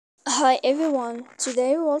Hi everyone,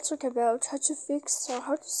 today we will talk about how to fix or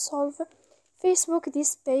how to solve Facebook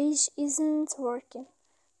this page isn't working.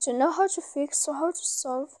 To know how to fix or how to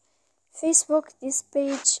solve Facebook this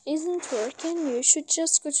page isn't working, you should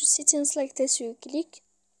just go to settings like this. You click.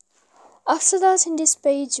 After that, in this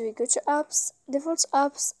page we go to apps, default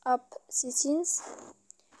apps, app settings.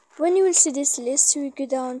 When you will see this list, you will go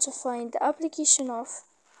down to find the application of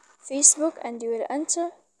Facebook and you will enter.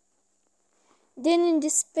 Then in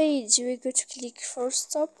this page we go to click for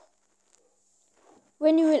stop.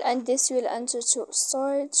 When you will end this, you will enter to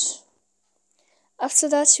storage. After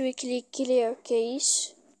that you will click clear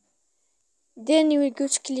cache. Then you will go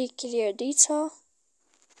to click clear data.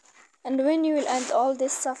 And when you will end all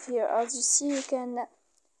this stuff here, as you see, you can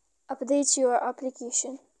update your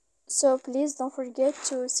application. So please don't forget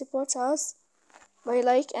to support us by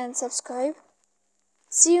like and subscribe.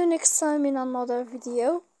 See you next time in another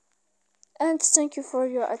video. And thank you for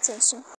your attention.